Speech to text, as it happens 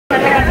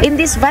In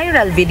this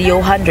viral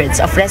video, hundreds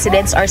of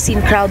residents are seen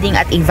crowding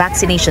at a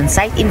vaccination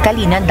site in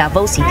Kalinan,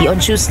 Davao City on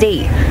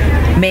Tuesday.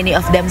 Many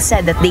of them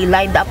said that they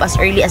lined up as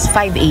early as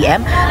 5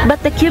 a.m., but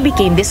the queue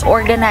became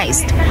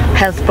disorganized.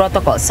 Health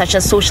protocols such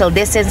as social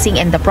distancing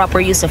and the proper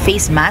use of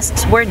face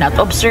masks were not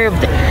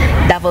observed.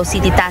 Davao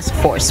City Task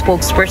Force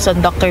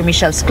spokesperson Dr.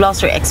 Michelle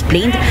Schlosser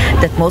explained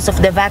that most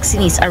of the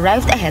vaccinees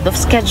arrived ahead of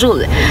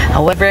schedule.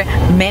 However,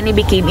 many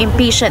became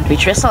impatient,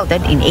 which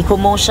resulted in a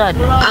commotion.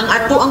 Ang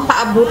ato ang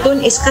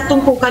paabuton is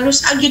katong kung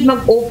kanus agyud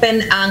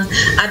mag-open ang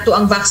ato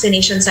ang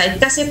vaccination site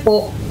kasi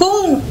po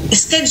kung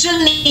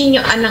schedule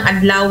ninyo anang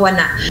adlaw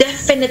na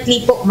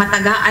definitely po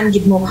matagaan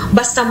gid mo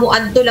basta mo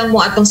adto lang mo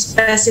atong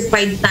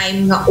specified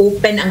time nga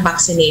open ang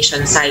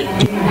vaccination site.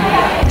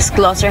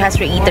 Schlosser has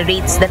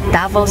reiterates that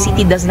Davao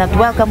City does not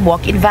welcome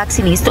walk-in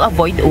vaccinees to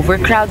avoid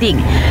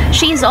overcrowding.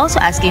 She is also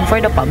asking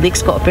for the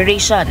public's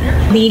cooperation.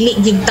 Dili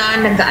gid ta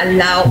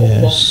nag-allow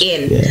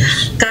walk-in.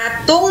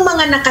 Katong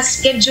mga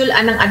naka-schedule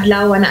anang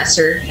adlaw na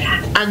sir,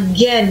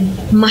 again,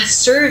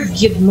 ma-serve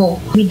gid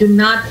mo. We do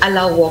not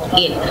allow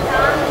walk-in.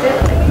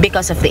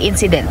 Because of the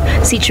incident,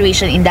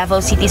 situation in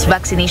Davao City's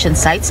vaccination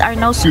sites are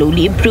now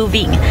slowly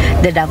improving.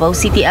 The Davao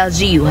City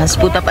LGU has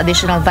put up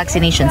additional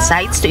vaccination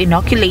sites to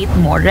inoculate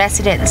more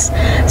residents.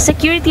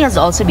 Security has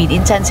also been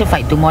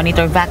intensified to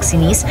monitor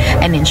vaccinees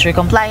and ensure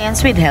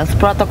compliance with health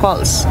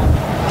protocols.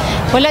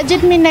 Wala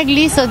jud mi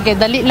naglisod kay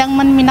dali lang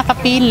man mi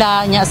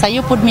nakapila nya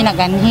sayo pud mi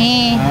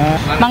naganhi.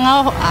 Mga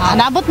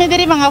naabot mi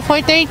diri mga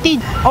 4:30.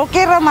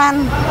 Okay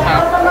raman.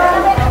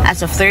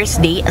 As of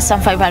Thursday, some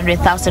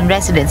 500,000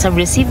 residents have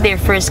received their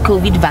first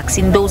COVID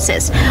vaccine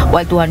doses,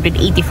 while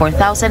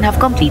 284,000 have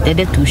completed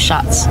the 2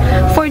 shots.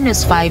 For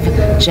News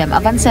 5, Jem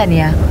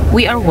Avancenia,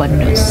 we are One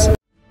News.